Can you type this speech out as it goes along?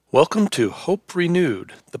Welcome to Hope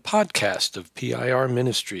Renewed, the podcast of PIR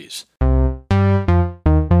Ministries.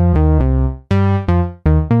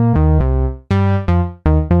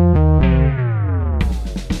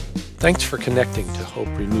 Thanks for connecting to Hope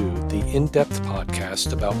Renewed, the in-depth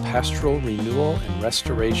podcast about pastoral renewal and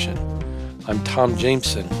restoration. I'm Tom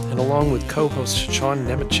Jameson, and along with co-host Sean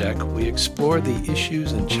Nemechek, we explore the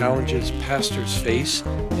issues and challenges pastors face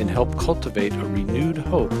and help cultivate a renewed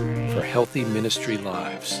hope for healthy ministry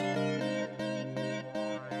lives.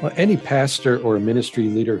 Well, any pastor or ministry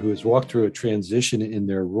leader who has walked through a transition in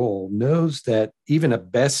their role knows that even a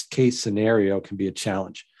best-case scenario can be a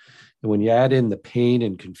challenge. And when you add in the pain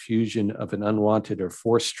and confusion of an unwanted or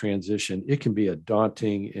forced transition, it can be a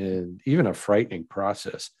daunting and even a frightening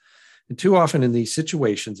process. And too often in these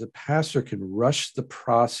situations, a pastor can rush the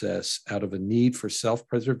process out of a need for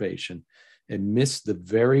self-preservation and miss the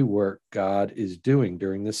very work God is doing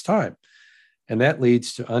during this time. And that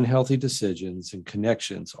leads to unhealthy decisions and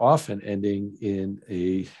connections, often ending in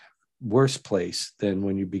a worse place than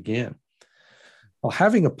when you began. While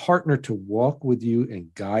having a partner to walk with you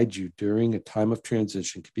and guide you during a time of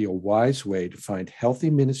transition can be a wise way to find healthy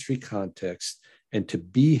ministry context and to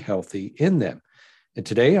be healthy in them. And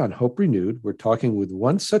today on Hope Renewed, we're talking with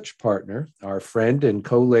one such partner, our friend and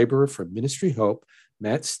co-laborer from Ministry Hope,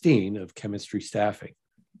 Matt Steen of Chemistry Staffing.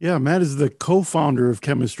 Yeah, Matt is the co-founder of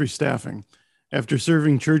Chemistry Staffing. After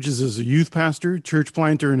serving churches as a youth pastor, church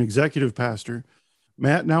planter, and executive pastor,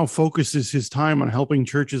 Matt now focuses his time on helping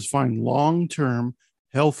churches find long-term,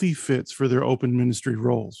 healthy fits for their open ministry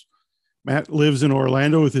roles. Matt lives in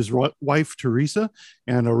Orlando with his wife, Teresa,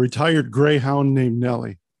 and a retired greyhound named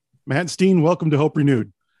Nellie. Matt Steen, welcome to Hope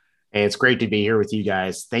Renewed. Hey, it's great to be here with you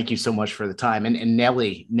guys. Thank you so much for the time. And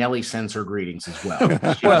Nellie sends her greetings as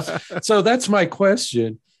well. Well, so that's my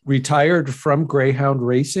question. Retired from greyhound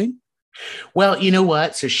racing? Well, you know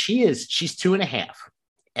what? So she's 2.5,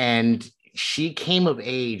 and she came of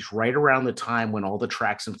age right around the time when all the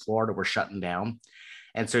tracks in Florida were shutting down.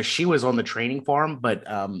 And so she was on the training farm, but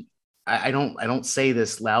I don't say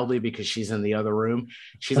this loudly because she's in the other room.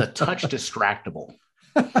 She's a touch distractible.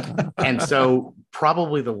 And so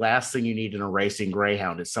probably the last thing you need in a racing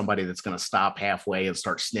greyhound is somebody that's going to stop halfway and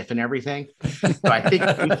start sniffing everything. So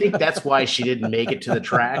we think that's why she didn't make it to the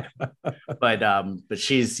track. But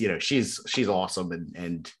she's awesome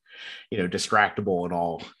and distractible and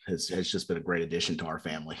all has just been a great addition to our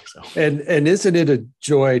family. So and isn't it a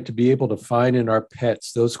joy to be able to find in our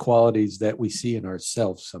pets those qualities that we see in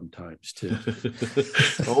ourselves sometimes too?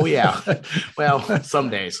 Oh yeah. Well, some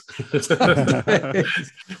days.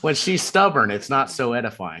 When she's stubborn, it's not so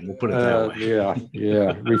edifying. We'll put it that way.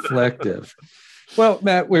 Yeah. Reflective. Well,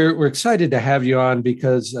 Matt, we're excited to have you on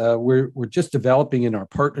because we're just developing in our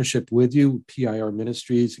partnership with you, PIR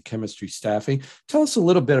Ministries and Chemistry Staffing. Tell us a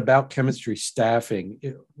little bit about Chemistry Staffing.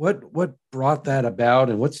 What brought that about,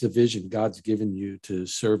 and what's the vision God's given you to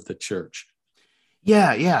serve the church?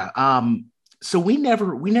 Yeah. So we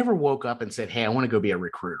never woke up and said, "Hey, I want to go be a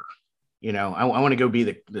recruiter." I want to go be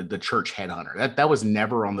the church headhunter. That was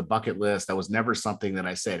never on the bucket list. That was never something that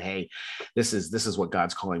I said, "Hey, this is what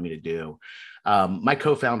God's calling me to do." My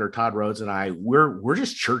co-founder Todd Rhodes and I, we're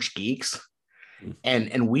just church geeks,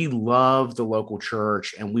 and we love the local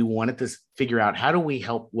church, and we wanted to figure out how do we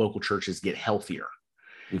help local churches get healthier.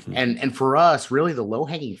 Mm-hmm. And for us, really, the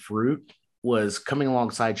low-hanging fruit was coming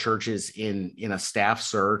alongside churches in a staff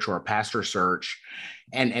search or a pastor search,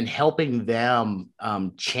 and helping them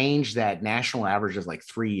change that national average of like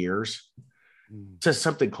 3 years to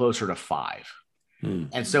something closer to 5.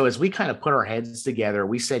 And so as we kind of put our heads together,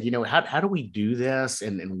 we said, how do we do this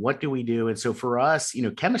and what do we do? And so for us,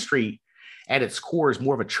 chemistry at its core is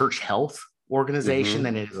more of a church health organization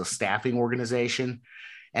than it is a staffing organization.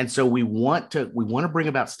 And so we want to bring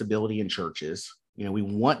about stability in churches. We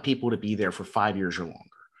want people to be there for 5 years or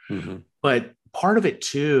longer. But part of it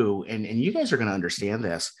too, and you guys are going to understand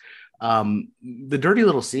this, the dirty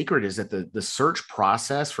little secret is that the search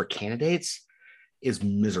process for candidates is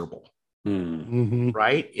miserable.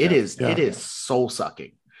 Right? It is soul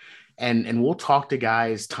sucking. And we'll talk to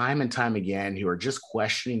guys time and time again who are just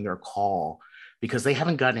questioning their call because they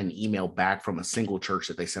haven't gotten an email back from a single church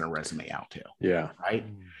that they sent a resume out to. Yeah. Right.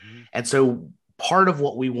 And so part of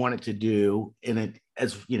what we wanted to do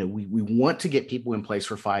we want to get people in place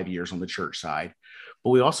for 5 years on the church side,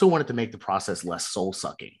 but we also wanted to make the process less soul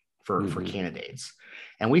sucking for candidates.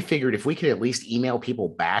 And we figured if we could at least email people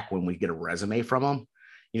back when we get a resume from them,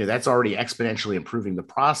 that's already exponentially improving the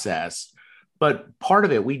process. But part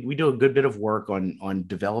of it, we do a good bit of work on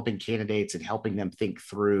developing candidates and helping them think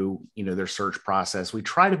through, their search process. We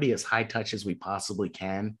try to be as high touch as we possibly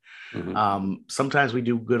can. Sometimes we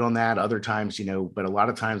do good on that. Other times, but a lot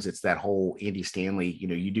of times it's that whole Andy Stanley,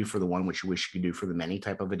 you do for the one which you wish you could do for the many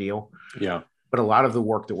type of a deal. Yeah. But a lot of the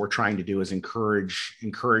work that we're trying to do is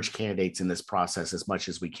encourage candidates in this process as much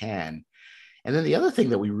as we can. And then the other thing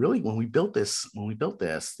that when we built this,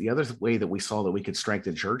 the other way that we saw that we could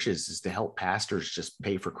strengthen churches is to help pastors just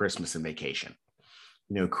pay for Christmas and vacation,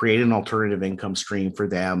 create an alternative income stream for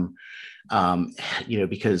them.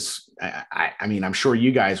 Because I'm sure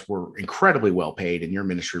you guys were incredibly well paid in your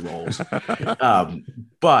ministry roles.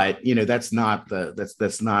 But that's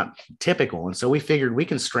not typical. And so we figured we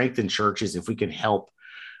can strengthen churches if we can help,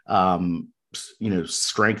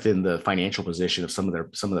 strengthen the financial position of some of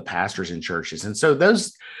the pastors in churches. And so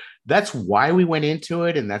that's why we went into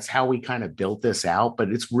it. And that's how we kind of built this out. But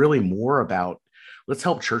it's really more about, let's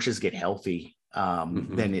help churches get healthy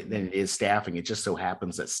than it is staffing. It just so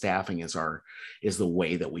happens that staffing is the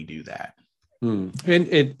way that we do that. And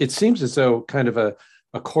it seems as though kind of a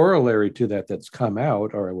corollary to that's come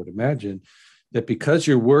out, or I would imagine, that because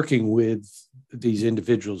you're working with these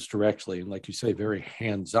individuals directly, and like you say, very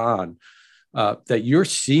hands-on, that you're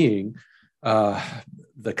seeing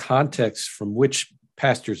the context from which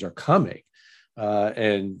pastors are coming,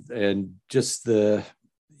 and just the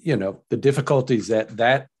difficulties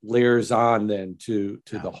that layers on then to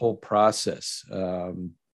the whole process.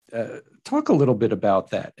 Talk a little bit about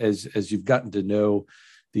that as you've gotten to know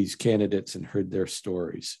these candidates and heard their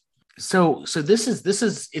stories. So this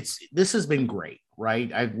has been great,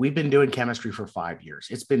 right? We've been doing chemistry for 5 years.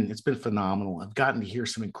 It's been phenomenal. I've gotten to hear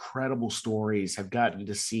some incredible stories. I've gotten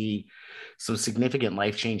to see some significant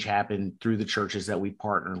life change happen through the churches that we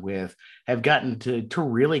partner with. Have gotten to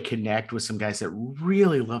really connect with some guys that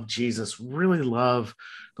really love Jesus, really love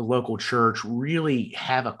the local church, really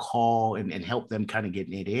have a call and help them kind of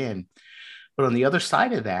getting it in. But on the other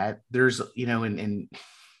side of that, there's,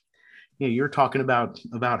 you're talking about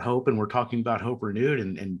hope, and we're talking about Hope Renewed,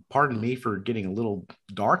 and pardon me for getting a little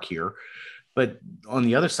dark here, but on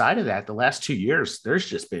the other side of that, the last 2 years, there's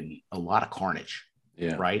just been a lot of carnage,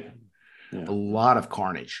 right? Yeah. A lot of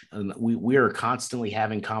carnage. And we are constantly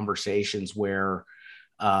having conversations where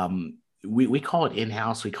we call it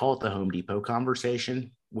in-house. We call it the Home Depot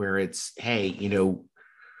conversation, where it's, hey,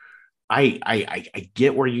 I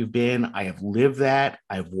get where you've been. I have lived that.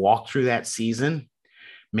 I've walked through that season.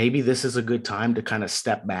 Maybe this is a good time to kind of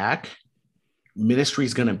step back. Ministry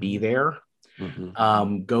is going to be there.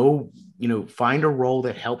 Go, find a role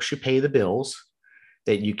that helps you pay the bills,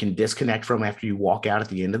 that you can disconnect from after you walk out at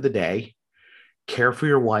the end of the day. Care for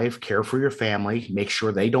your wife, care for your family, make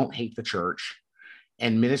sure they don't hate the church.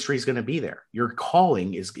 And ministry is going to be there. Your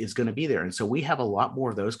calling is going to be there. And so we have a lot more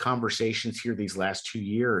of those conversations here these last 2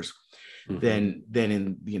 years than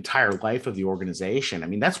in the entire life of the organization. I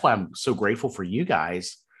mean, that's why I'm so grateful for you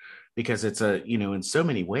guys, because it's in so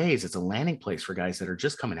many ways, it's a landing place for guys that are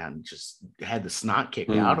just coming out and just had the snot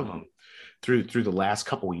kicked out of them through the last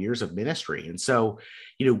couple of years of ministry. And so,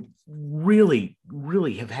 really,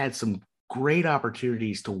 really have had some great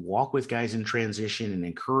opportunities to walk with guys in transition and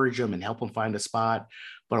encourage them and help them find a spot.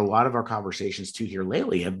 But a lot of our conversations too here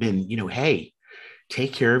lately have been, hey,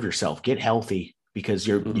 take care of yourself, get healthy, because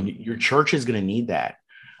your church is going to need that.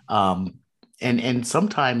 And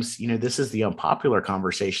sometimes, this is the unpopular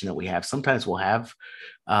conversation that we have. Sometimes we'll have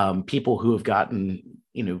people who have gotten,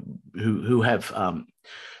 who have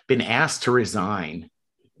been asked to resign,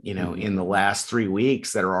 in the last 3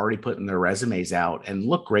 weeks, that are already putting their resumes out and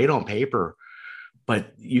look great on paper,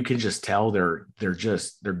 but you can just tell they're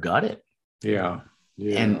gutted. Yeah.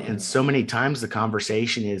 And so many times the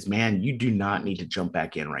conversation is, man, you do not need to jump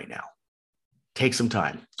back in right now. Take some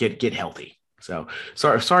time, get healthy. So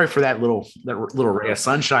sorry for that little ray of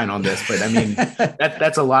sunshine on this, but I mean,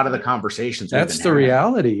 that's a lot of the conversations. That's the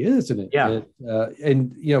reality, isn't it? Yeah.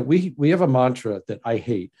 And we have a mantra that I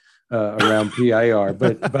hate around PIR,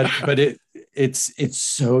 but it's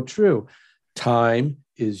so true. Time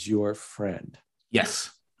is your friend.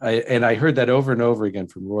 Yes. I heard that over and over again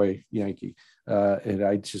from Roy Yankee. And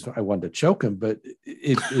I wanted to choke him, but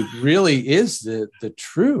it really is the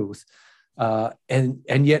truth.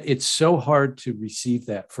 And yet it's so hard to receive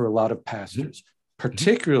that for a lot of pastors,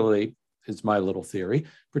 particularly, is my little theory,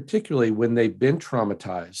 particularly when they've been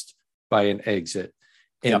traumatized by an exit.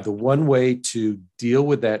 And the one way to deal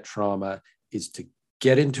with that trauma is to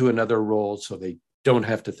get into another role so they don't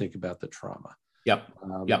have to think about the trauma.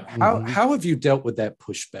 How have you dealt with that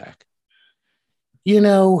pushback?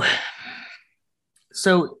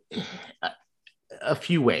 So A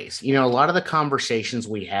few ways. A lot of the conversations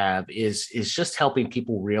we have is just helping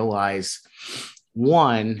people realize,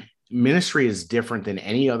 one, ministry is different than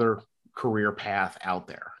any other career path out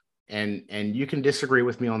there. And you can disagree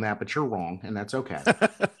with me on that, but you're wrong, and that's okay.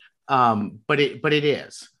 But it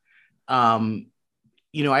is.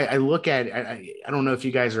 I look at, I don't know if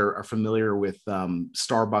you guys are familiar with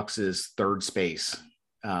Starbucks's third space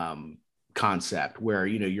concept, where,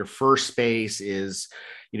 your first space is,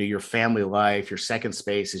 your family life, your second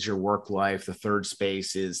space is your work life, the third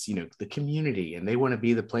space is, the community, and they want to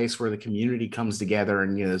be the place where the community comes together,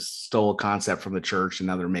 and, stole a concept from the church, and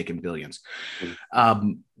now they're making billions.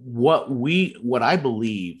 What I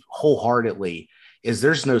believe wholeheartedly is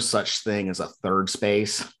there's no such thing as a third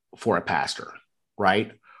space for a pastor,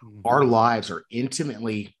 right? Mm-hmm. Our lives are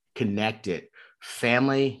intimately connected.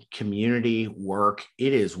 Family, community, work,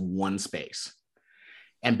 it is one space.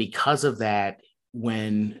 And because of that,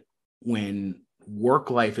 when work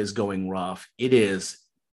life is going rough, it is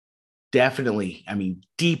definitely,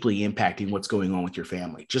 deeply impacting what's going on with your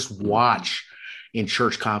family. Just watch in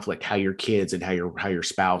church conflict how your kids and how your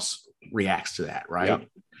spouse reacts to that, right?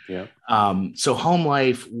 Yeah. So home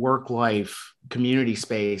life, work life, community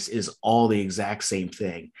space is all the exact same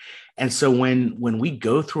thing. And so when we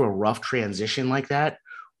go through a rough transition like that,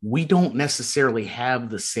 we don't necessarily have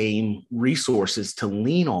the same resources to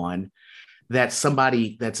lean on that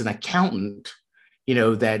somebody that's an accountant,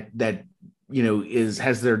 that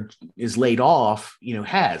is laid off,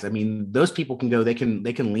 has. Those people can go, they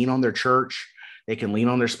can lean on their church, they can lean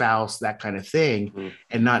on their spouse, that kind of thing,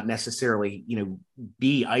 and not necessarily,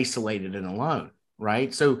 be isolated and alone.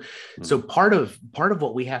 Right. So part of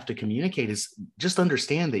what we have to communicate is just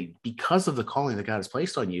understand that because of the calling that God has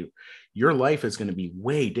placed on you, your life is going to be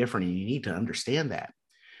way different, and you need to understand that.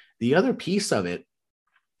 The other piece of it,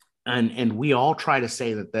 and we all try to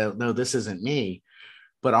say that, no, this isn't me,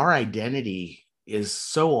 but our identity is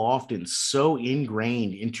so often so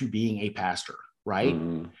ingrained into being a pastor. Right.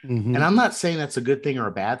 Mm-hmm. And I'm not saying that's a good thing or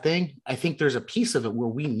a bad thing. I think there's a piece of it where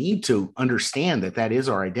we need to understand that is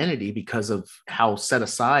our identity because of how set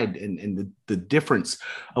aside and the difference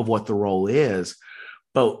of what the role is.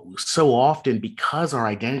 But so often, because our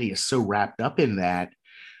identity is so wrapped up in that,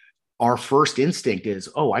 our first instinct is,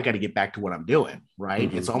 oh, I got to get back to what I'm doing. Right.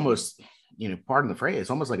 Mm-hmm. It's almost, pardon the phrase, it's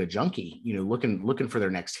almost like a junkie, looking for their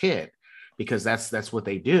next hit, because that's what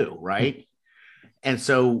they do. Right. Mm-hmm. And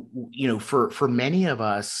so, for many of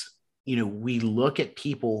us, we look at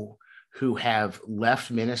people who have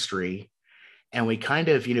left ministry, and we kind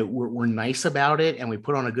of, we're nice about it, and we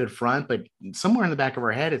put on a good front, but somewhere in the back of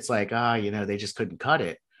our head, it's like, they just couldn't cut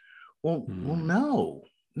it. Well, no,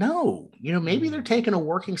 maybe they're taking a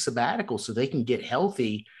working sabbatical so they can get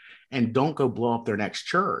healthy and don't go blow up their next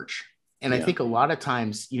church. And I think a lot of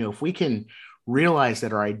times, if we can realize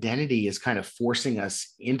that our identity is kind of forcing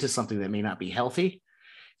us into something that may not be healthy,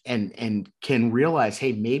 and can realize,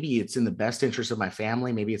 hey, maybe it's in the best interest of my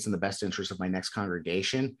family, maybe it's in the best interest of my next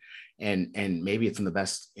congregation, and maybe it's in the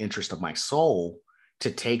best interest of my soul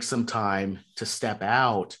to take some time to step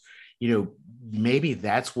out. Maybe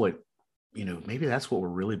that's what we're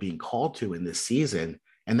really being called to in this season,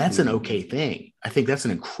 and that's an okay thing. I think that's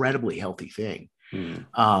an incredibly healthy thing.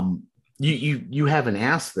 You haven't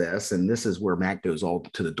asked this, and this is where Matt goes all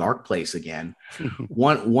to the dark place again.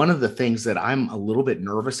 One of the things that I'm a little bit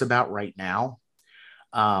nervous about right now,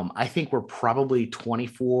 I think we're probably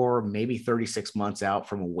 24, maybe 36 months out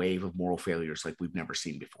from a wave of moral failures like we've never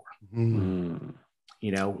seen before.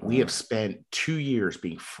 We have spent 2 years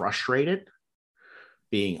being frustrated,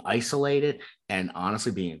 being isolated, and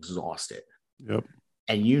honestly being exhausted. Yep.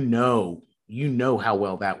 And you know how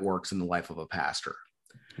well that works in the life of a pastor.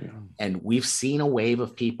 Yeah. And we've seen a wave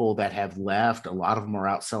of people that have left. A lot of them are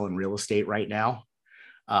out selling real estate right now.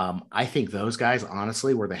 I think those guys,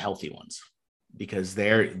 honestly, were the healthy ones, because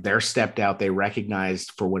they're stepped out. They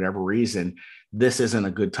recognized, for whatever reason, this isn't a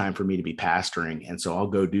good time for me to be pastoring, and so I'll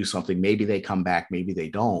go do something. Maybe they come back, maybe they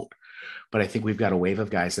don't. But I think we've got a wave of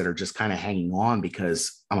guys that are just kind of hanging on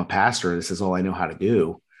because I'm a pastor. This is all I know how to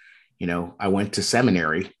do. I went to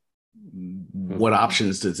seminary. What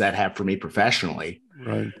options does that have for me professionally?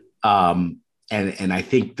 Right. And I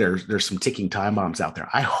think there's some ticking time bombs out there.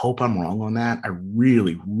 I hope I'm wrong on that. I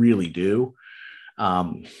really, really do.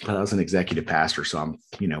 But I was an executive pastor, so I'm,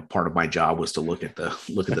 part of my job was to look at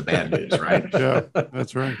the bad news, right? Yeah,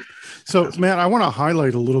 that's right. So, Matt, I want to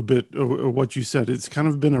highlight a little bit of what you said. It's kind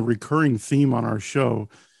of been a recurring theme on our show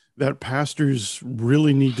that pastors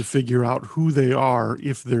really need to figure out who they are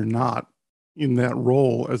if they're not in that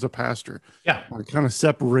role as a pastor. Yeah. Kind of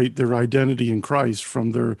separate their identity in Christ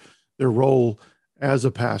from their role as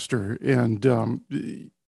a pastor. And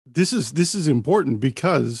this is important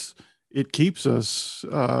because it keeps us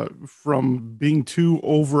from being too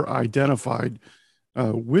over identified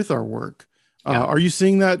with our work. Yeah. Are you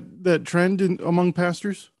seeing that trend among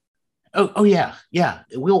pastors? Oh yeah, yeah.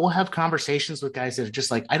 We'll have conversations with guys that are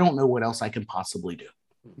just like, I don't know what else I can possibly do.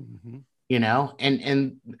 Mm-hmm.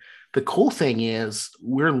 And the cool thing is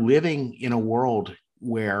we're living in a world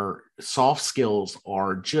where soft skills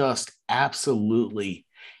are just absolutely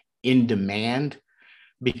in demand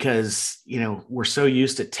because we're so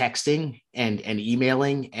used to texting and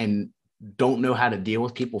emailing and don't know how to deal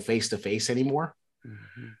with people face to face anymore.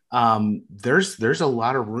 There's a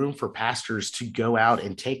lot of room for pastors to go out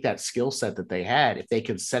and take that skill set that they had. If they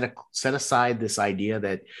can set aside this idea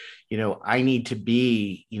that, I need to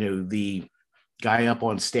be, the guy up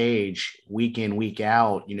on stage week in, week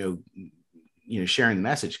out, sharing the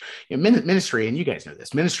message. Ministry, and you guys know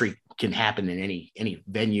this, ministry can happen in any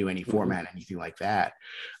venue, any format, anything like that.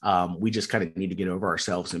 We just kind of need to get over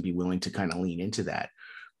ourselves and be willing to kind of lean into that.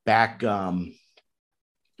 Back, oh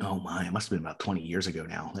my, it must have been about 20 years ago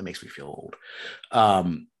now. That makes me feel old.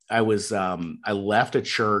 I left a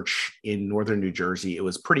church in northern New Jersey. It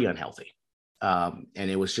was pretty unhealthy. And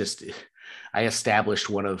it was just, I established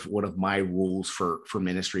one of my rules for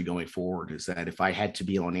ministry going forward is that if I had to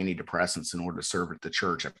be on antidepressants in order to serve at the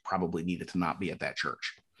church, I probably needed to not be at that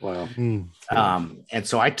church. Wow. And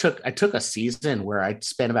so I took a season where I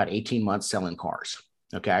spent about 18 months selling cars.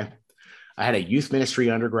 Okay. I had a youth ministry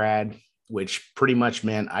undergrad, which pretty much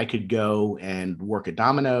meant I could go and work at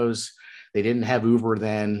Domino's. They didn't have Uber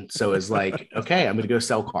then. So it's like, okay, I'm going to go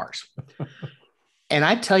sell cars. And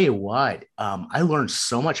I tell you what, I learned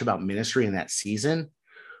so much about ministry in that season,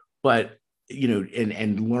 but,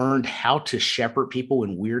 and learned how to shepherd people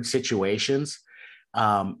in weird situations.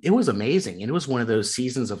 It was amazing. And it was one of those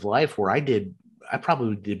seasons of life where I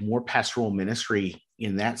probably did more pastoral ministry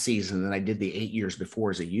in that season than I did the 8 years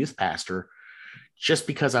before as a youth pastor, just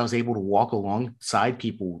because I was able to walk alongside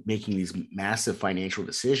people making these massive financial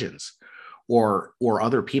decisions, or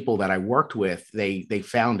other people that I worked with. They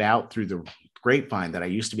found out through the grapevine that I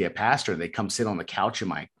used to be a pastor. They come sit on the couch in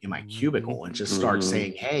my cubicle and just start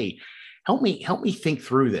saying, "Hey, help me think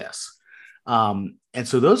through this." And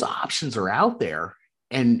so those options are out there,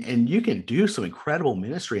 and you can do some incredible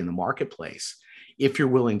ministry in the marketplace if you're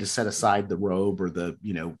willing to set aside the robe or the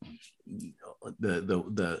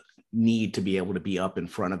need to be able to be up in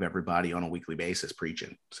front of everybody on a weekly basis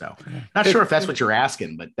preaching. So not sure if that's what you're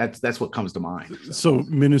asking, but that's what comes to mind. So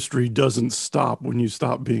ministry doesn't stop when you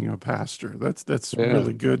stop being a pastor. That's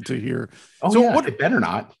really good to hear. Oh, so yeah, it better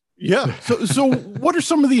not. Yeah. So what are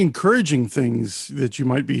some of the encouraging things that you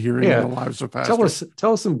might be hearing in the lives of pastors?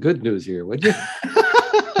 Tell us some good news here, would you?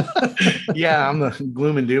 Yeah, I'm the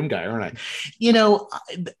gloom and doom guy, aren't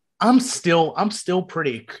I? I'm still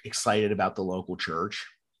pretty excited about the local church.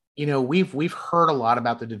 We've heard a lot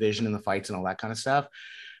about the division and the fights and all that kind of stuff,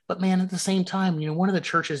 but man, at the same time, one of the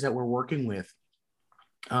churches that we're working with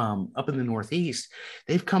up in the Northeast,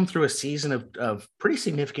 they've come through a season of pretty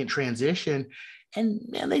significant transition, and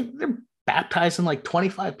man, they're baptizing like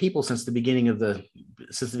 25 people since the beginning of the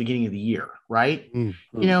year, right?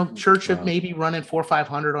 Church of maybe running 400 or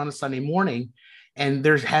 500 on a Sunday morning, and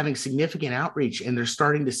they're having significant outreach, and they're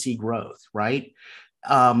starting to see growth, right?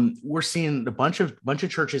 We're seeing a bunch of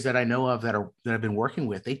churches that I know of that I've been working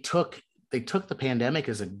with. They took the pandemic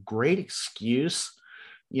as a great excuse,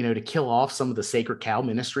 to kill off some of the sacred cow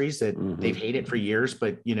ministries that they've hated for years.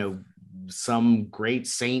 But, some great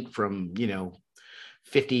saint from,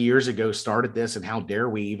 50 years ago started this, and how dare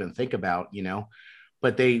we even think about,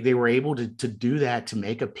 but they were able to do that, to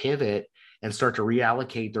make a pivot and start to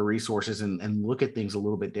reallocate their resources and look at things a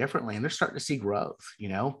little bit differently. And they're starting to see growth.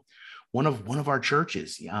 One of our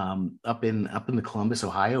churches up in the Columbus,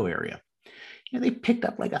 Ohio area, they picked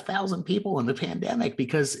up like 1,000 people in the pandemic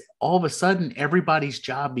because all of a sudden everybody's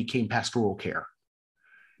job became pastoral care.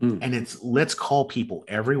 And it's, let's call people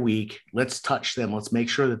every week. Let's touch them. Let's make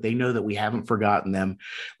sure that they know that we haven't forgotten them.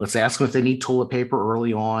 Let's ask them if they need toilet paper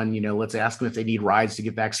early on. Let's ask them if they need rides to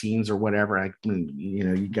get vaccines or whatever.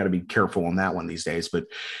 You got to be careful on that one these days. But,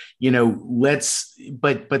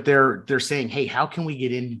 but they're saying, hey, how can we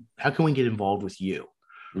get involved with you?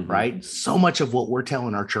 Right. So much of what we're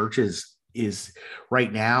telling our churches is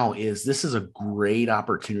right now is this is a great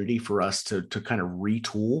opportunity for us to kind of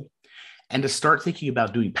retool and to start thinking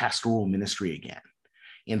about doing pastoral ministry again,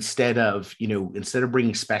 instead of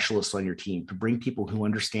bringing specialists on your team, to bring people who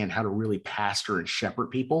understand how to really pastor and shepherd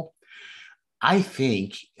people. I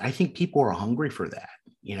think people are hungry for that.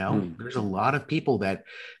 There's a lot of people that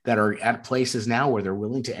are at places now where they're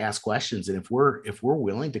willing to ask questions. And if we're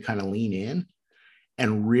willing to kind of lean in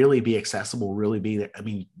and really be accessible, really be, I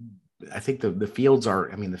mean, I think the fields are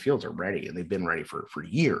ready, and they've been ready for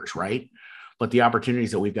years, right? But the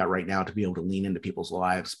opportunities that we've got right now to be able to lean into people's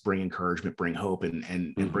lives, bring encouragement, bring hope,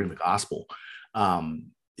 and bring the gospel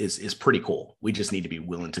is pretty cool. We just need to be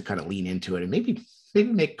willing to kind of lean into it and maybe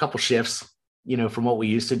make a couple shifts, from what we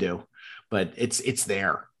used to do. But it's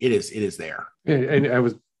there. It is there. And I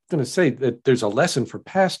was going to say that there's a lesson for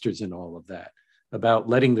pastors in all of that, about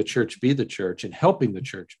letting the church be the church and helping the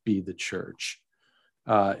church be the church,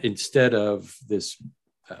 instead of this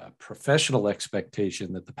professional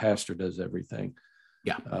expectation that the pastor does everything.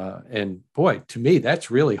 Yeah. And boy, to me, that's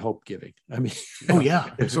really hope giving. I mean, oh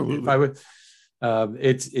yeah, absolutely. If I would,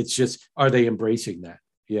 it's just, are they embracing that?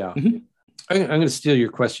 Yeah. Mm-hmm. I'm going to steal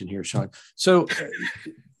your question here, Sean. So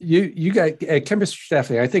you got at Chemistry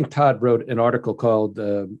Staffing, I think Todd wrote an article called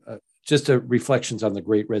just reflections on the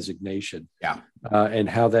Great Resignation. Yeah. And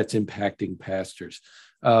how that's impacting pastors.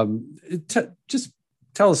 Just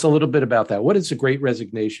tell us a little bit about that. What is the Great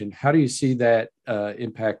Resignation? How do you see that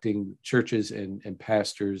impacting churches and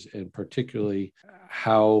pastors, and particularly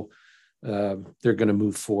how they're going to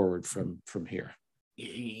move forward from here?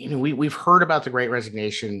 We've heard about the Great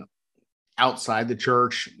Resignation outside the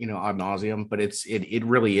church, ad nauseum, but it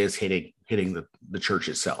really is hitting the church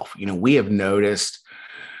itself. We have noticed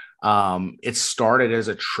it started as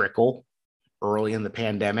a trickle early in the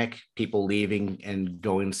pandemic, people leaving and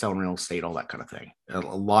going to sell real estate, all that kind of thing. A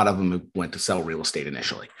lot of them went to sell real estate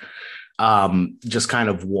initially, just kind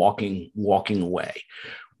of walking away.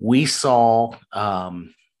 We saw,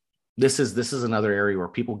 this is another area where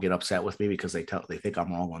people get upset with me because they think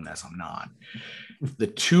I'm wrong on this. I'm not. The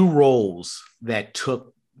two roles that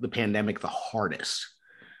took the pandemic the hardest,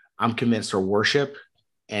 I'm convinced, are worship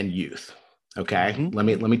and youth. Okay. Mm-hmm.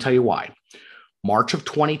 Let me tell you why. March of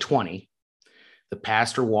 2020, the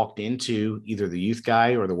pastor walked into either the youth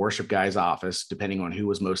guy or the worship guy's office, depending on who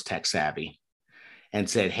was most tech savvy, and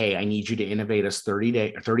said, "Hey, I need you to innovate us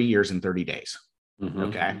 30 years in 30 days." Mm-hmm.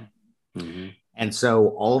 Okay. Mm-hmm. And so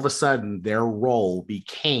all of a sudden their role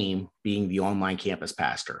became being the online campus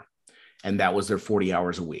pastor. And that was their 40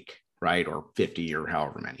 hours a week, right? Or 50 or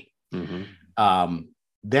however many. Mm-hmm.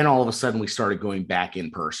 Then all of a sudden we started going back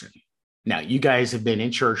in person. Now, you guys have been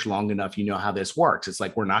in church long enough. You know how this works. It's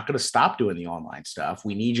like, we're not going to stop doing the online stuff.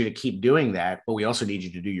 We need you to keep doing that, but we also need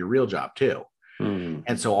you to do your real job too. Mm-hmm.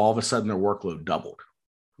 And so all of a sudden their workload doubled.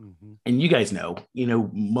 Mm-hmm. And you guys know,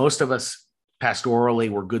 most of us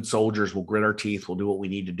pastorally, we're good soldiers. We'll grit our teeth. We'll do what we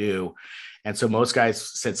need to do. And so most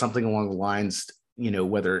guys said something along the lines,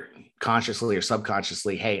 whether consciously or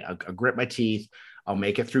subconsciously, "Hey, I'll grit my teeth. I'll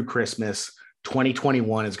make it through Christmas.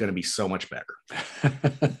 2021 is going to be so much better."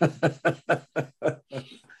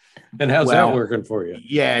 And how's that working for you?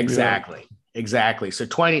 Yeah, exactly. Exactly. So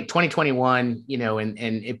 2021,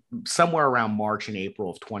 and somewhere around March and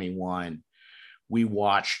April of 21, we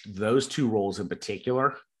watched those two roles in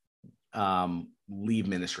particular leave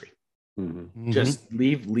ministry. Mm-hmm. Just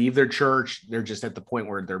leave their church. They're just at the point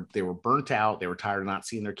where they were burnt out. They were tired of not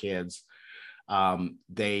seeing their kids.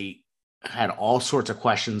 They had all sorts of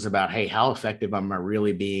questions about, "Hey, how effective am I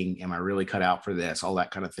really being? Am I really cut out for this?" All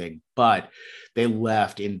that kind of thing. But they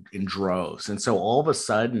left in droves. And so all of a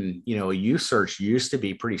sudden, a youth search used to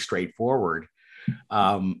be pretty straightforward.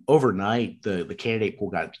 Overnight, the candidate pool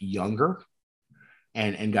got younger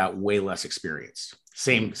and got way less experienced.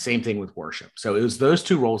 Same thing with worship. So it was those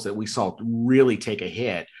two roles that we saw really take a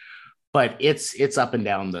hit. But it's up and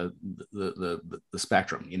down the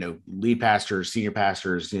spectrum. Lead pastors, senior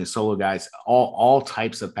pastors, solo guys, all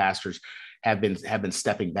types of pastors have been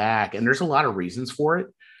stepping back, and there's a lot of reasons for it.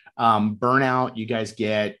 Burnout, you guys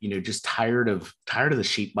get, just tired of the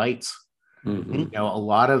sheep bites. Mm-hmm. A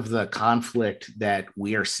lot of the conflict that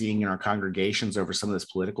we are seeing in our congregations over some of this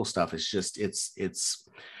political stuff is just it's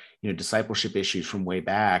discipleship issues from way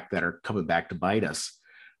back that are coming back to bite us.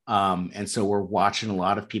 And so we're watching a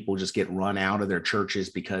lot of people just get run out of their churches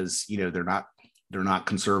because, they're not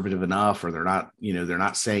conservative enough, or they're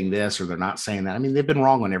not saying this, or they're not saying that. I mean, they've been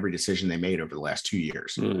wrong on every decision they made over the last 2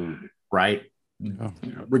 years, right? Yeah.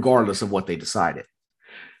 Regardless of what they decided.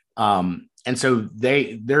 And so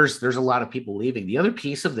there's a lot of people leaving. The other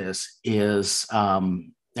piece of this is,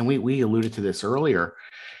 and we alluded to this earlier,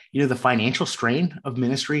 the financial strain of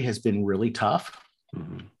ministry has been really tough.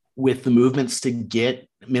 Mm-hmm. With the movements to get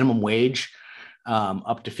minimum wage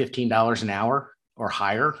up to $15 an hour or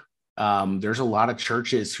higher. There's a lot of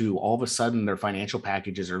churches who all of a sudden their financial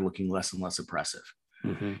packages are looking less and less impressive.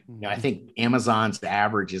 I think Amazon's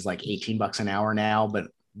average is like $18 an hour now, but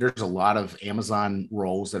there's a lot of Amazon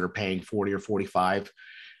roles that are paying 40 or 45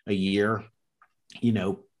 a year,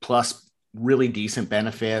 plus really decent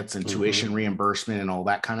benefits and tuition reimbursement and all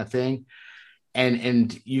that kind of thing.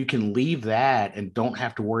 And you can leave that and don't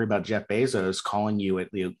have to worry about Jeff Bezos calling you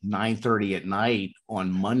at 9:30 at night on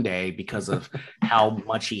Monday because of how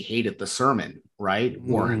much he hated the sermon, right?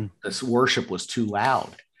 Or this worship was too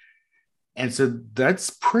loud. And so that's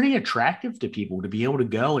pretty attractive to people to be able to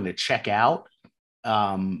go and to check out.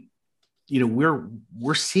 We're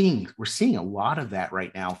seeing a lot of that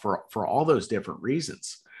right now for all those different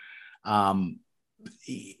reasons.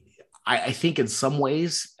 I think in some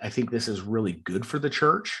ways, I think this is really good for the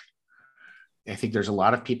church. I think there's a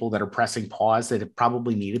lot of people that are pressing pause that have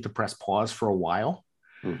probably needed to press pause for a while.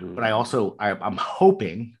 But I'm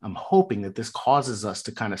hoping that this causes us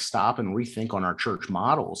to kind of stop and rethink on our church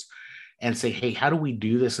models and say, hey, how do we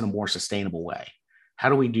do this in a more sustainable way? How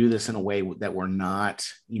do we do this in a way that we're not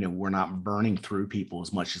burning through people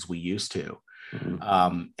as much as we used to?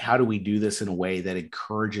 How do we do this in a way that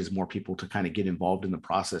encourages more people to kind of get involved in the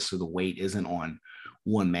process so the weight isn't on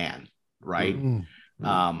one man, right?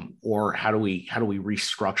 Or how do we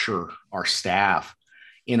restructure our staff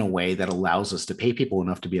in a way that allows us to pay people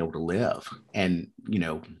enough to be able to live and,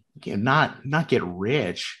 not get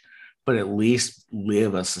rich, but at least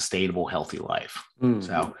live a sustainable, healthy life.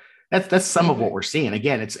 So that's some of what we're seeing.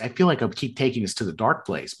 Again, I feel like I keep taking us to the dark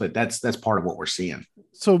place, but that's part of what we're seeing.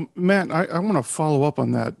 So Matt, I want to follow up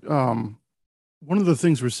on that. One of the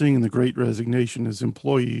things we're seeing in the Great Resignation is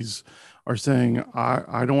employees are saying,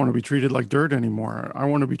 I don't want to be treated like dirt anymore. I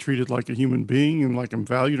want to be treated like a human being and like I'm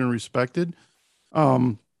valued and respected.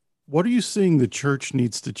 What are you seeing the church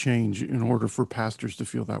needs to change in order for pastors to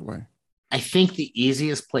feel that way? I think the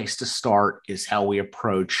easiest place to start is how we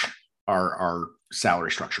approach our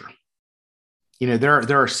salary structure.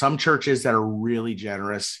 There are some churches that are really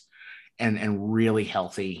generous and really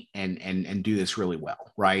healthy and do this really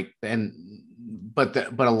well, right? But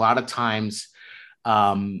a lot of times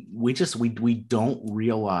we don't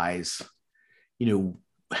realize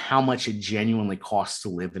how much it genuinely costs to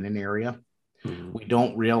live in an area. We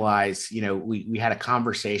don't realize, we had a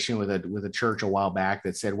conversation with a church a while back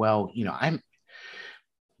that said, well, I'm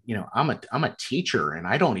a teacher and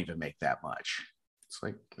I don't even make that much. It's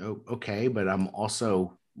like, oh, okay, but I'm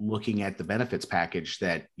also looking at the benefits package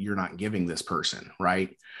that you're not giving this person,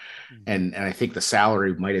 right? And I think the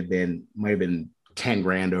salary might have been 10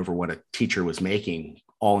 grand over what a teacher was making,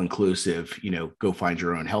 all inclusive, go find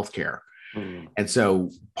your own healthcare. And so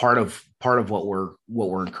part of what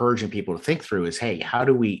we're encouraging people to think through is, hey, how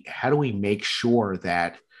do we make sure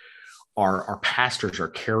that our pastors are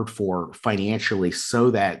cared for financially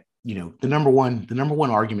so that, the number one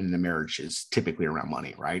argument in the marriage is typically around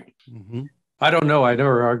money, right? I don't know. I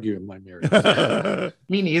never argue in my marriage.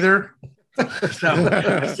 Me neither. So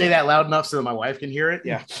I say that loud enough so that my wife can hear it.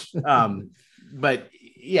 Yeah. But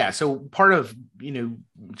yeah, so part of,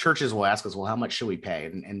 churches will ask us, well, how much should we pay?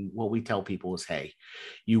 And what we tell people is, hey,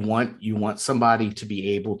 you want somebody to be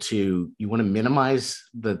able to, you want to minimize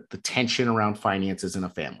the tension around finances in a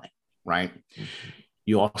family, right?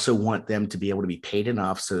 You also want them to be able to be paid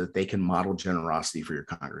enough so that they can model generosity for your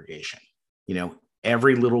congregation.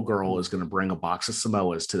 Every little girl is going to bring a box of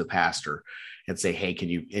Samoas to the pastor and say, hey, can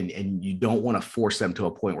you, and you don't want to force them to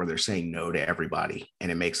a point where they're saying no to everybody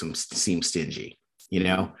and it makes them seem stingy.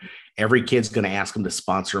 Every kid's going to ask him to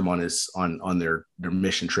sponsor him on their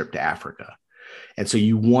mission trip to Africa. And so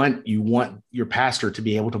you want your pastor to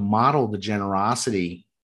be able to model the generosity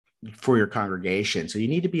for your congregation. So you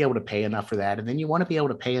need to be able to pay enough for that. And then you want to be able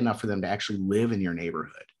to pay enough for them to actually live in your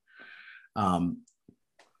neighborhood.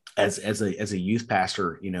 As a youth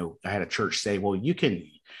pastor, I had a church say, well, you can,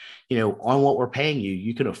 on what we're paying you,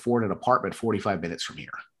 you can afford an apartment 45 minutes from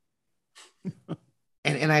here.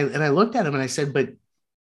 And I looked at him and I said,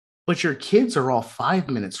 but your kids are all 5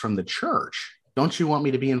 minutes from the church. Don't you want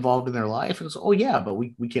me to be involved in their life? And it was, oh yeah, but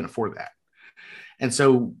we can't afford that. And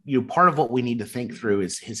so, part of what we need to think through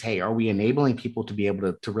is, hey, are we enabling people to be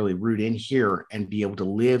able to really root in here and be able to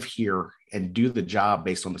live here and do the job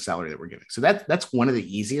based on the salary that we're giving? So that's one of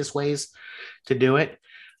the easiest ways to do it.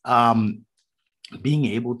 Being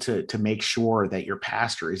able to make sure that your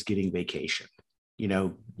pastor is getting vacation,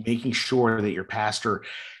 making sure that your pastor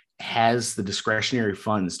has the discretionary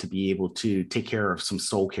funds to be able to take care of some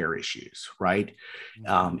soul care issues, right?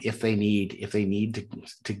 If they need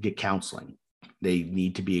to get counseling, they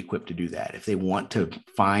need to be equipped to do that. If they want to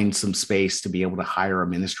find some space to be able to hire a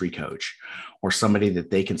ministry coach or somebody that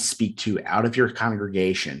they can speak to out of your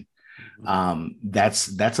congregation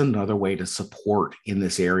That's another way to support in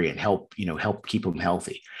this area and help keep them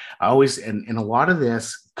healthy. I always, and a lot of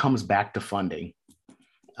this comes back to funding.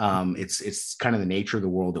 It's kind of the nature of the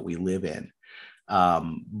world that we live in.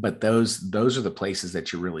 But those are the places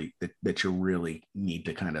that you really need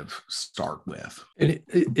to kind of start with. And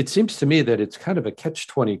it seems to me that it's kind of a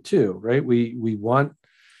catch-22, right? We want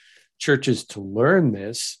churches to learn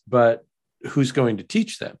this, but who's going to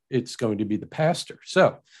teach them? It's going to be the pastor.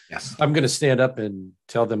 So yes, I'm going to stand up and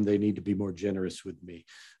tell them they need to be more generous with me.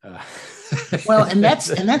 Well, and that's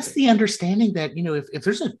the understanding that,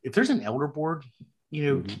 if there's an elder board,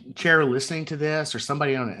 chair listening to this, or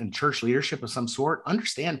somebody in church leadership of some sort,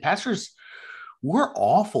 understand pastors, we're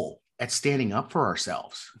awful at standing up for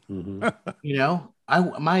ourselves.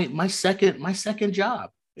 My second job,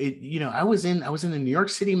 I was in the New York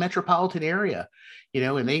City metropolitan area,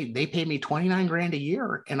 and they paid me $29,000 a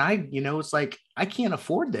year. And it's like, I can't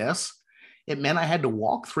afford this. It meant I had to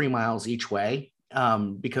walk 3 miles each way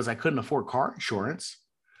because I couldn't afford car insurance,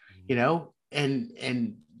 but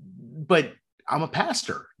I'm a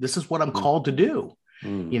pastor. This is what I'm called to do.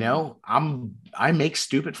 I make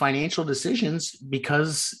stupid financial decisions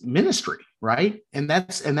because ministry, right? And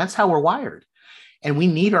that's how we're wired. And we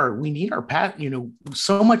need our path,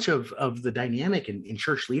 so much of the dynamic in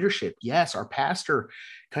church leadership. Yes, our pastor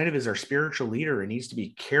kind of is our spiritual leader and needs to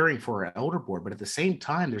be caring for our elder board. But at the same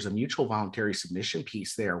time, there's a mutual voluntary submission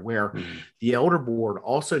piece there where the elder board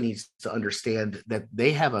also needs to understand that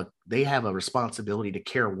they have a responsibility to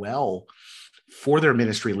care well for their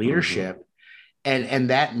ministry leadership.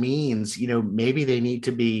 And that means, maybe they need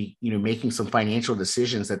to be, making some financial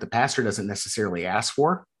decisions that the pastor doesn't necessarily ask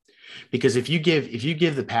for. Because if you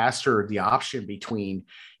give the pastor the option between,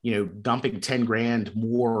 dumping $10,000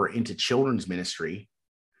 more into children's ministry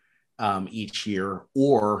each year,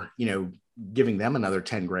 or, giving them another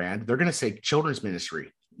 $10,000, they're going to say children's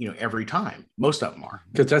ministry, every time. Most of them are.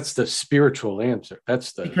 Because that's the spiritual answer.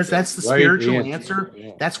 That's the spiritual answer.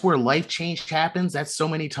 Yeah. That's where life change happens. That's so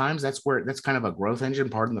many times. That's kind of a growth engine,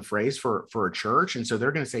 pardon the phrase, for a church. And so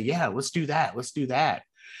they're going to say, yeah, let's do that. Let's do that.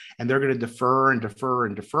 And they're going to defer and defer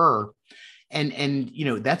and defer. And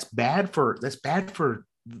that's bad for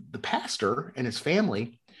the pastor and his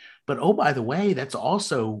family. But oh, by the way, that's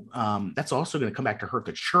also going to come back to hurt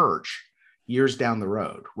the church years down the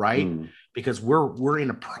road, right? Because we're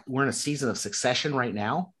in a season of succession right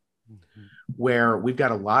now, where we've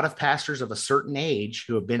got a lot of pastors of a certain age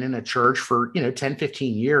who have been in a church for 10,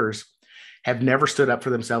 15 years, have never stood up for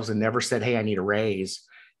themselves and never said, hey, I need a raise.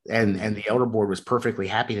 And the elder board was perfectly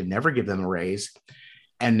happy to never give them a raise.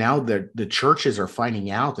 And now the churches are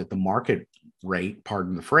finding out that the market rate,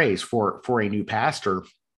 pardon the phrase, for a new pastor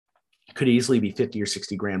could easily be 50 or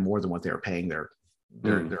 60 grand more than what they're paying their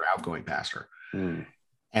outgoing pastor.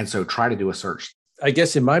 And so try to do a search. I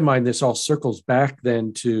guess in my mind, this all circles back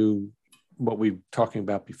then to what we were talking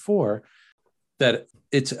about before, that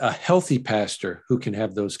it's a healthy pastor who can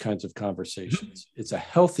have those kinds of conversations. It's a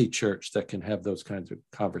healthy church that can have those kinds of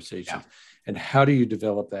conversations. Yeah. And how do you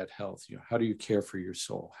develop that health? How do you care for your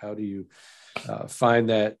soul? How do you find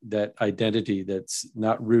that identity that's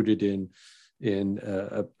not rooted in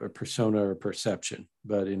a persona or perception,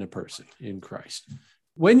 but in a person, in Christ?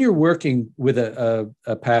 When you're working with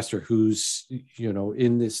a pastor who's,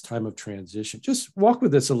 in this time of transition, just walk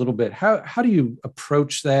with us a little bit. How do you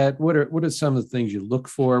approach that? What are some of the things you look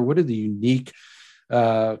for? What are the unique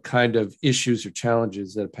kind of issues or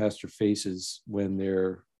challenges that a pastor faces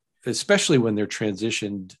especially when they're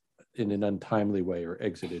transitioned in an untimely way or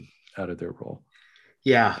exited out of their role?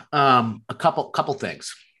 Yeah, a couple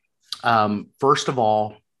things. First of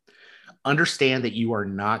all, understand that you are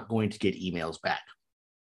not going to get emails back.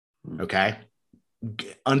 Okay.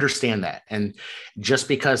 Understand that. And just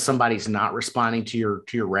because somebody's not responding to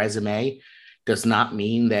your resume does not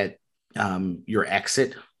mean that your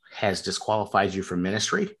exit has disqualified you from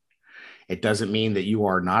ministry. It doesn't mean that you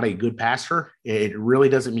are not a good pastor. It really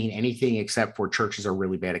doesn't mean anything except for churches are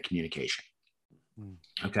really bad at communication.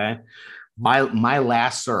 Okay. My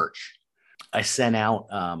last search, I sent out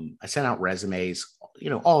resumes,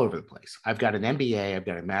 all over the place. I've got an MBA, I've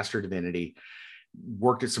got a Master of Divinity,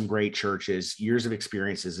 worked at some great churches, years of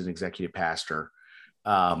experience as an executive pastor.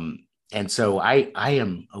 And so I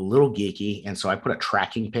am a little geeky. And so I put a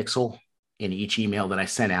tracking pixel in each email that I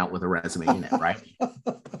sent out with a resume in it, right?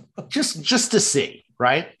 just to see,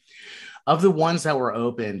 right? Of the ones that were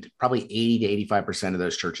opened, probably 80 to 85% of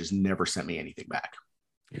those churches never sent me anything back.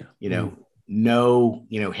 Yeah. No,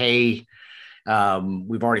 hey,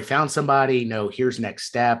 we've already found somebody. No, here's next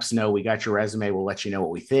steps. No, we got your resume. We'll let you know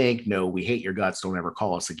what we think. No, we hate your guts. Don't ever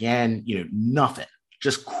call us again. Nothing.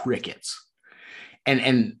 just crickets.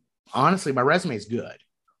 And honestly, my resume is good,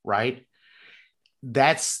 right?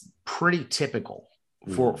 That's pretty typical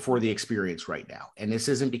for the experience right now. And this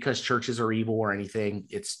isn't because churches are evil or anything.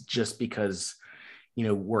 It's just because,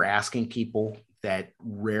 we're asking people that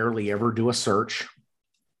rarely ever do a search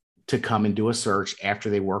to come and do a search after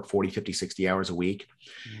they work 40, 50, 60 hours a week.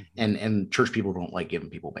 And church people don't like giving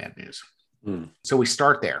people bad news. So we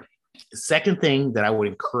start there. The second thing that I would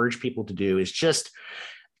encourage people to do is just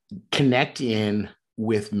connect in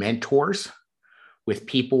with mentors, with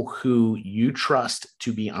people who you trust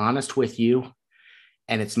to be honest with you,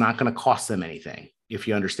 and it's not going to cost them anything, if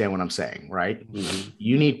you understand what I'm saying, right?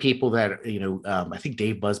 You need people that, I think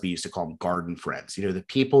Dave Busby used to call them garden friends, the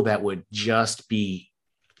people that would just be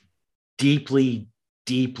deeply,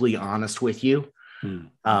 deeply honest with you,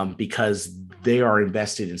 because they are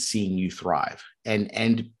invested in seeing you thrive,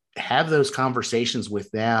 and have those conversations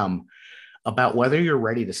with them about whether you're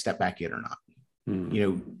ready to step back in or not.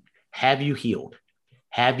 Have you healed?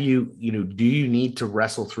 Have you, do you need to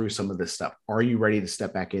wrestle through some of this stuff? Are you ready to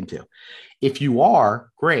step back into? If you are,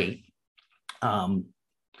 great.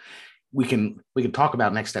 We can talk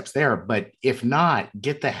about next steps there, but if not,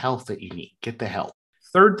 get the help that you need. Get the help.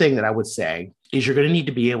 Third thing that I would say is you're going to need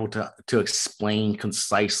to be able to explain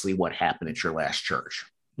concisely what happened at your last church.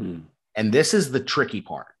 And this is the tricky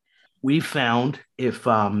part. We found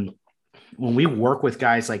when we work with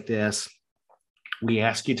guys like this, we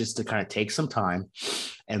ask you just to kind of take some time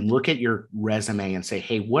and look at your resume and say,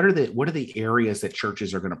 hey, what are the areas that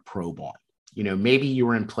churches are going to probe on? Maybe you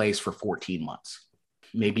were in place for 14 months.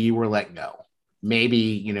 Maybe you were let go.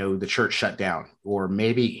 Maybe, the church shut down, or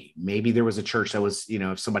maybe there was a church that was,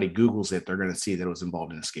 if somebody Googles it, they're going to see that it was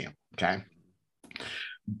involved in a scam. Okay.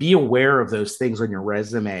 Be aware of those things on your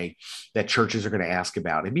resume that churches are going to ask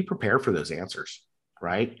about, and be prepared for those answers,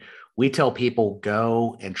 right? We tell people,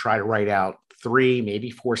 go and try to write out 3,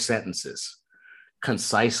 maybe 4 sentences,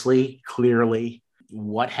 concisely, clearly,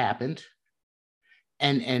 what happened,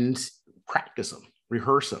 and practice them,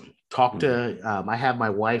 rehearse them. Talk to, I have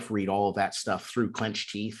my wife read all of that stuff through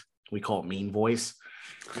clenched teeth. We call it mean voice,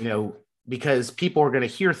 because people are going to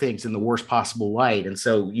hear things in the worst possible light. And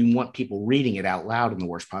so you want people reading it out loud in the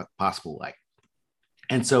worst possible light.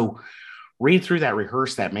 And so read through that,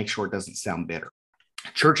 rehearse that, make sure it doesn't sound bitter.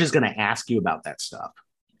 Church is going to ask you about that stuff.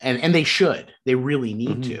 And they should, they really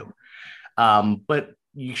need to. But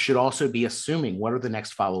you should also be assuming, what are the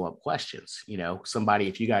next follow-up questions? Somebody,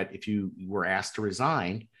 if you were asked to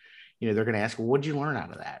resign, they're going to ask, well, what did you learn out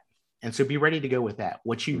of that? And so be ready to go with that.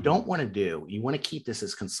 What you don't want to do, you want to keep this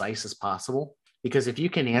as concise as possible, because if you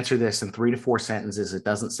can answer this in 3 to 4 sentences, it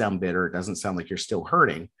doesn't sound bitter. It doesn't sound like you're still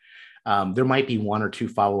hurting. There might be 1 or 2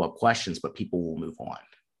 follow-up questions, but people will move on.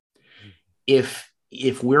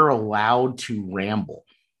 If we're allowed to ramble,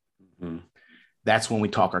 that's when we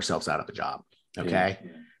talk ourselves out of a job. Okay.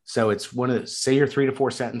 Yeah. So it's say your 3 to 4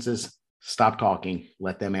 sentences, stop talking,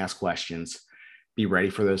 let them ask questions, be ready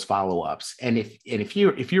for those follow-ups. And if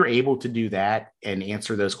you're able to do that and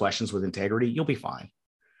answer those questions with integrity, you'll be fine.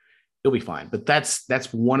 You'll be fine. But that's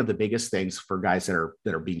one of the biggest things for guys that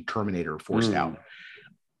are being terminated or forced out.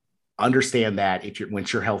 Understand that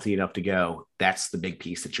once you're healthy enough to go, that's the big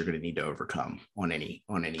piece that you're going to need to overcome on any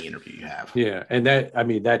interview you have. Yeah. And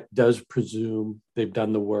that does presume they've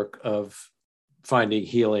done the work of finding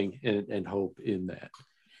healing and hope in that.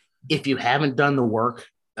 If you haven't done the work,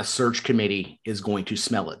 a search committee is going to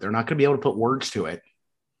smell it. They're not going to be able to put words to it.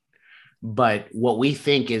 But what we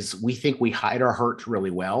think is, we hide our hurt really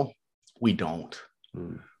well. We don't.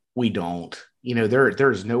 We don't.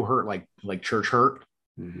 There's no hurt like church hurt.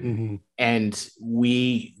 And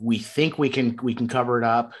we think we can cover it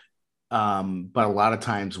up, but a lot of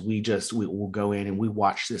times we'll go in and we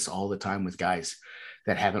watch this all the time with guys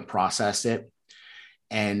that haven't processed it,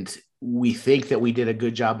 and we think that we did a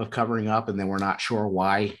good job of covering up, and then we're not sure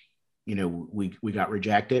why we got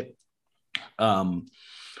rejected.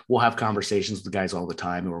 We'll have conversations with the guys all the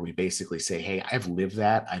time where we basically say, hey, I've lived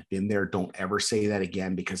that, I've been there, don't ever say that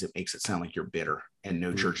again, because it makes it sound like you're bitter, and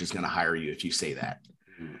no church is going to hire you if you say that.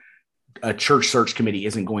 A church search committee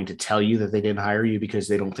isn't going to tell you that they didn't hire you because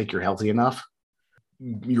they don't think you're healthy enough.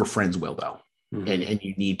 Your friends will, though. And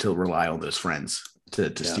you need to rely on those friends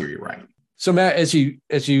to steer you right. So Matt, as you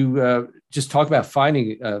just talk about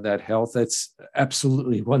finding that health, that's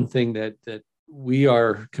absolutely one thing that we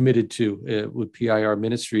are committed to with PIR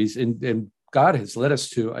Ministries, and God has led us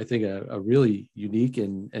to, I think, a really unique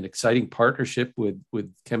and exciting partnership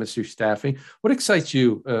with Chemistry Staffing. What excites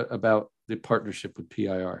you about the partnership with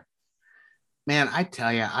PIR? Man, I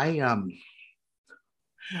tell you,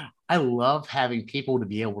 I love having people to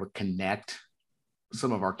be able to connect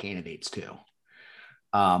some of our candidates too.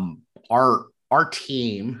 Our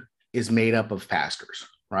team is made up of pastors,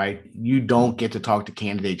 right? You don't get to talk to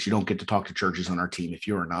candidates. You don't get to talk to churches on our team if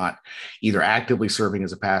you are not either actively serving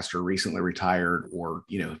as a pastor, recently retired, or,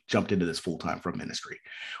 jumped into this full-time from ministry.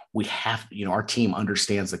 We have, our team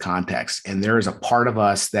understands the context, and there is a part of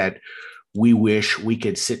us that we wish we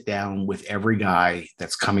could sit down with every guy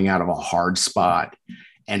that's coming out of a hard spot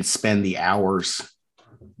and spend the hours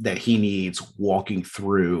that he needs walking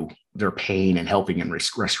through their pain and helping in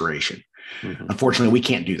restoration. Mm-hmm. Unfortunately, we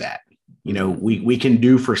can't do that. We can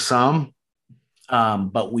do for some,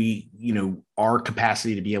 but our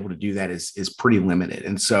capacity to be able to do that is pretty limited.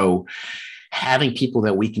 And so having people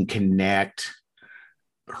that we can connect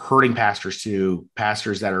hurting pastors to,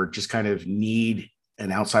 pastors that are just kind of need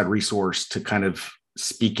an outside resource to kind of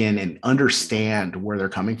speak in and understand where they're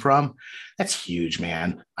coming from, that's huge,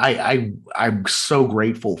 man. I'm so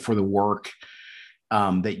grateful for the work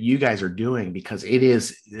that you guys are doing, because it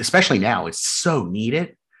is, especially now, it's so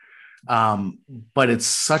needed. But it's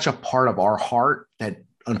such a part of our heart that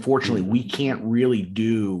unfortunately we can't really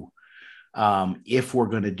do if we're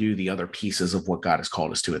going to do the other pieces of what God has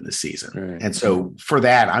called us to in this season. Right. And so for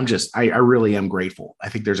that, I really am grateful. I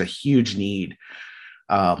think there's a huge need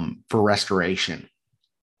for restoration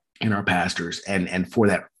in our pastors and for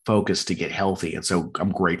that focus to get healthy. And so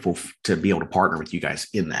I'm grateful to be able to partner with you guys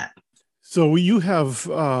in that. So you have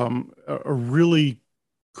a really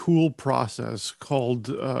cool process called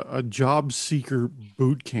a job seeker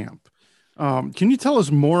boot camp. Can you tell us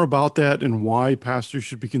more about that and why pastors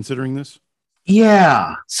should be considering this?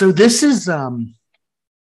 Yeah. So this is, I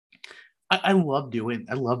love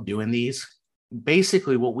doing these.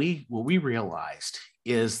 Basically what we realized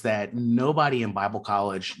is that nobody in Bible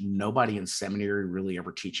college, nobody in seminary really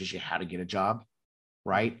ever teaches you how to get a job.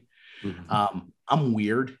 Right. Mm-hmm. I'm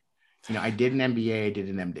weird. I did an MBA, I did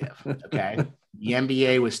an MDiv. Okay. The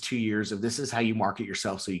MBA was 2 years of this is how you market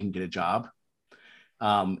yourself so you can get a job.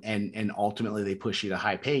 And ultimately they push you to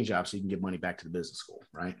high paying jobs so you can get money back to the business school.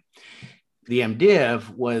 Right. The MDiv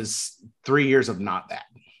was 3 years of not that.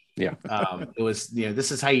 Yeah. It was,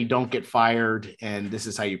 this is how you don't get fired and this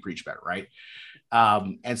is how you preach better. Right.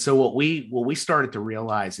 And so what we started to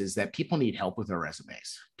realize is that people need help with their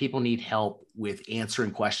resumes. People need help with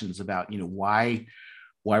answering questions about, why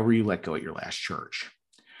were you let go at your last church?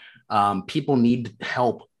 People need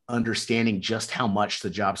help understanding just how much the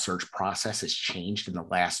job search process has changed in the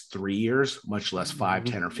last 3 years, much less 5,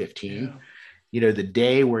 10, or 15. Yeah. The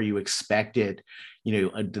day where you expected,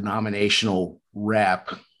 a denominational rep,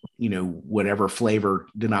 whatever flavor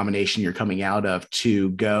denomination you're coming out of,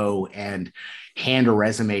 to go and hand a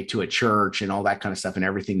resume to a church and all that kind of stuff and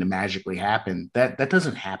everything to magically happen, that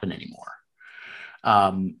doesn't happen anymore.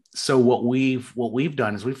 So what we've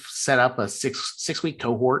done is we've set up a six-week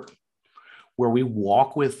cohort where we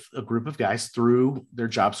walk with a group of guys through their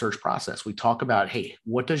job search process. We talk about, hey,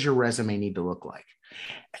 what does your resume need to look like?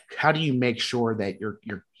 How do you make sure that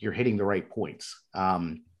you're hitting the right points?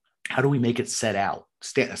 How do we make it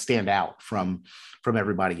stand out from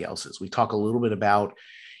everybody else's? We talk a little bit about,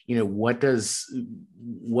 what does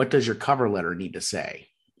your cover letter need to say?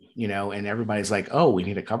 And everybody's like, oh, we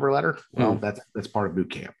need a cover letter. Well, that's part of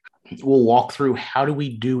boot camp. We'll walk through, how do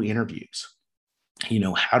we do interviews?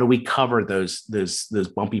 How do we cover those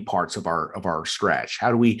bumpy parts of our stretch?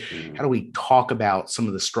 How do we talk about some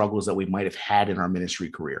of the struggles that we might have had in our ministry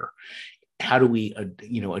career? How do we,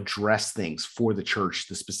 address things for the church,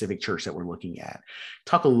 the specific church that we're looking at?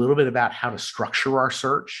 Talk a little bit about how to structure our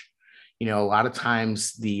search. A lot of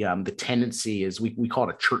times the tendency is we call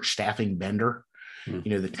it a church staffing bender.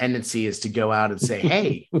 The tendency is to go out and say,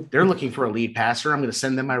 hey, they're looking for a lead pastor. I'm going to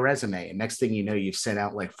send them my resume. And next thing you know, you've sent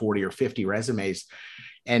out like 40 or 50 resumes.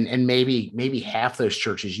 And maybe half those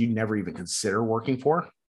churches you never even consider working for.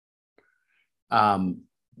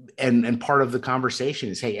 And part of the conversation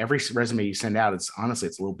is, hey, every resume you send out, it's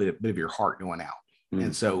a little bit of your heart going out.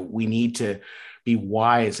 And so we need to be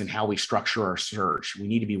wise in how we structure our search. We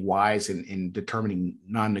need to be wise in determining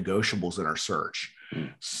non-negotiables in our search,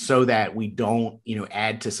 so that we don't,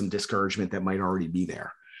 add to some discouragement that might already be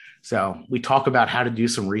there. So we talk about how to do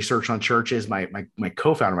some research on churches. My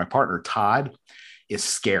co-founder, my partner, Todd, is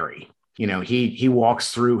scary. He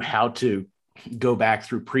walks through how to go back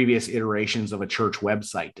through previous iterations of a church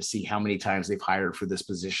website to see how many times they've hired for this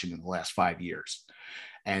position in the last 5 years,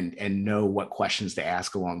 and know what questions to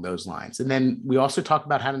ask along those lines. And then we also talk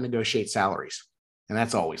about how to negotiate salaries. And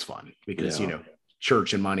that's always fun because,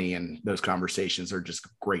 church and money and those conversations are just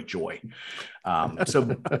great joy.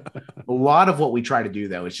 So a lot of what we try to do,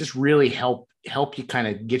 though, is just really help you kind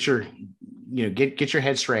of get your, get your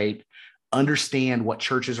head straight, understand what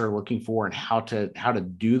churches are looking for and how to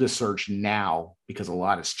do the search now, because a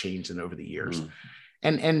lot has changed over the years,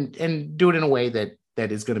 and do it in a way that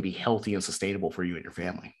is going to be healthy and sustainable for you and your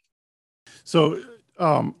family. So,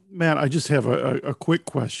 Matt, I just have a quick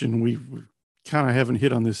question. We kind of haven't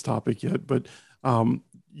hit on this topic yet, but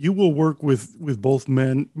you will work with both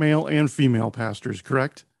male and female pastors,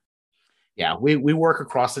 correct? Yeah, we work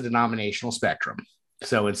across the denominational spectrum.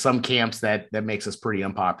 So in some camps that makes us pretty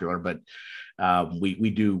unpopular, but we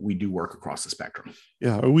do work across the spectrum.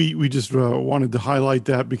 Yeah, we just wanted to highlight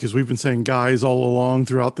that because we've been saying guys all along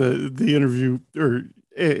throughout the interview,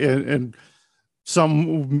 and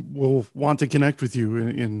some will want to connect with you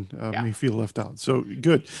and may feel left out. So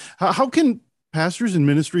good. How can pastors and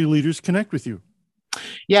ministry leaders connect with you?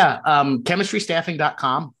 Yeah,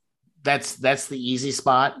 chemistrystaffing.com. That's the easy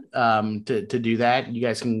spot to do that. You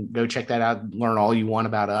guys can go check that out, learn all you want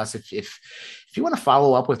about us. If you want to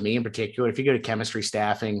follow up with me in particular, if you go to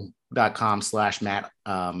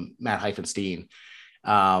chemistrystaffing.com/Matt-Steen,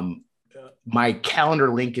 my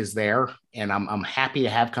calendar link is there, and I'm happy to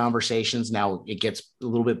have conversations. Now it gets a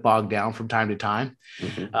little bit bogged down from time to time.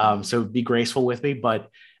 So be graceful with me, but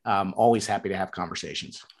always happy to have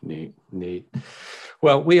conversations. Neat.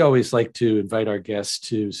 Well, we always like to invite our guests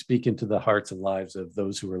to speak into the hearts and lives of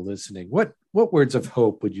those who are listening. What words of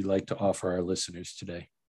hope would you like to offer our listeners today?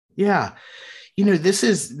 Yeah, this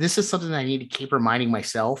is something that I need to keep reminding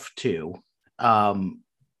myself too.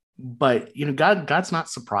 But God's not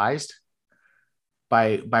surprised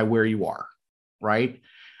by where you are, right?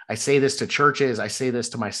 I say this to churches. I say this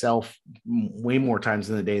to myself way more times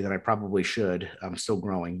in the day than I probably should. I'm still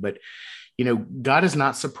growing, but God is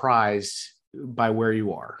not surprised by where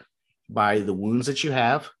you are, by the wounds that you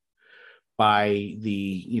have, by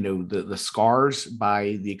the scars,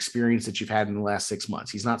 by the experience that you've had in the last 6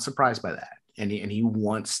 months. He's not surprised by that. And he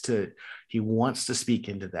wants to speak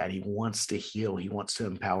into that. He wants to heal. He wants to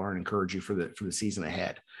empower and encourage you for the season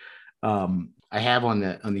ahead. I have on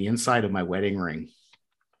the inside of my wedding ring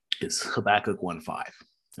is Habakkuk 1:5.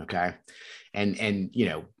 Okay. And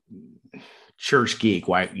church geek,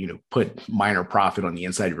 why put minor prophet on the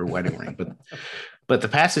inside of your wedding ring, but the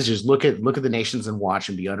passage is look at the nations and watch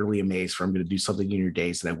and be utterly amazed, for I'm going to do something in your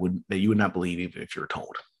days that you would not believe even if you're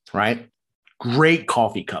told. Right? Great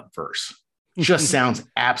coffee cup verse. Just sounds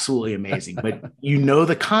absolutely amazing, but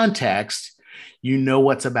the context,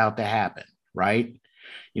 what's about to happen, right?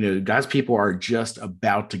 God's people are just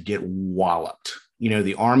about to get walloped.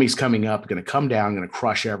 The army's coming up, going to come down, going to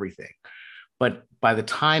crush everything. But by the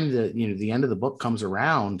time the end of the book comes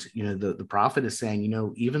around, the prophet is saying,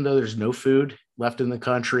 even though there's no food left in the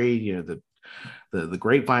country, the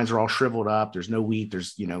grapevines are all shriveled up, there's no wheat,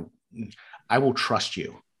 I will trust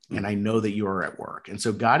you, and I know that you are at work. And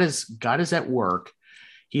so God is at work.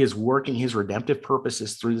 He is working his redemptive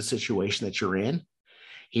purposes through the situation that you're in.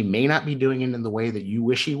 He may not be doing it in the way that you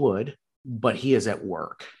wish he would, but he is at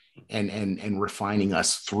work and refining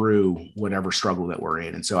us through whatever struggle that we're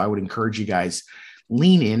in. And so I would encourage you guys,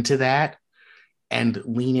 lean into that and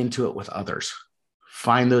lean into it with others.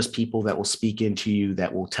 Find those people that will speak into you,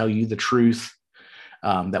 that will tell you the truth,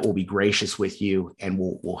 that will be gracious with you, and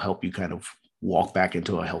will help you kind of walk back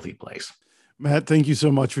into a healthy place. Matt, thank you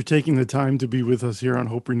so much for taking the time to be with us here on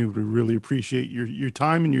Hope Renewed. We really appreciate your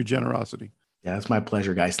time and your generosity. Yeah, it's my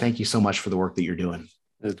pleasure, guys. Thank you so much for the work that you're doing.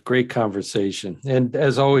 It's a great conversation. And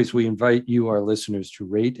as always, we invite you, our listeners, to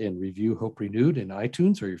rate and review Hope Renewed in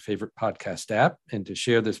iTunes or your favorite podcast app, and to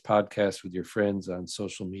share this podcast with your friends on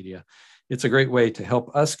social media. It's a great way to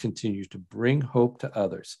help us continue to bring hope to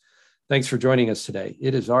others. Thanks for joining us today.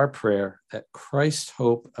 It is our prayer that Christ's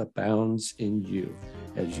hope abounds in you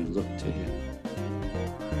as you look to him.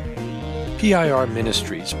 PIR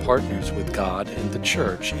Ministries partners with God and the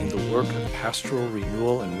church in the work of pastoral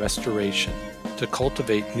renewal and restoration to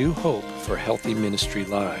cultivate new hope for healthy ministry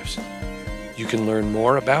lives. You can learn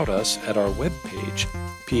more about us at our webpage,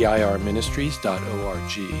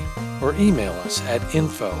 pirministries.org, or email us at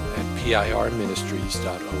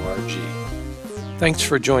info@pirministries.org. Thanks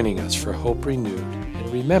for joining us for Hope Renewed, and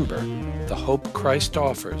remember, the hope Christ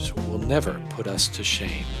offers will never put us to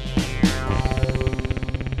shame.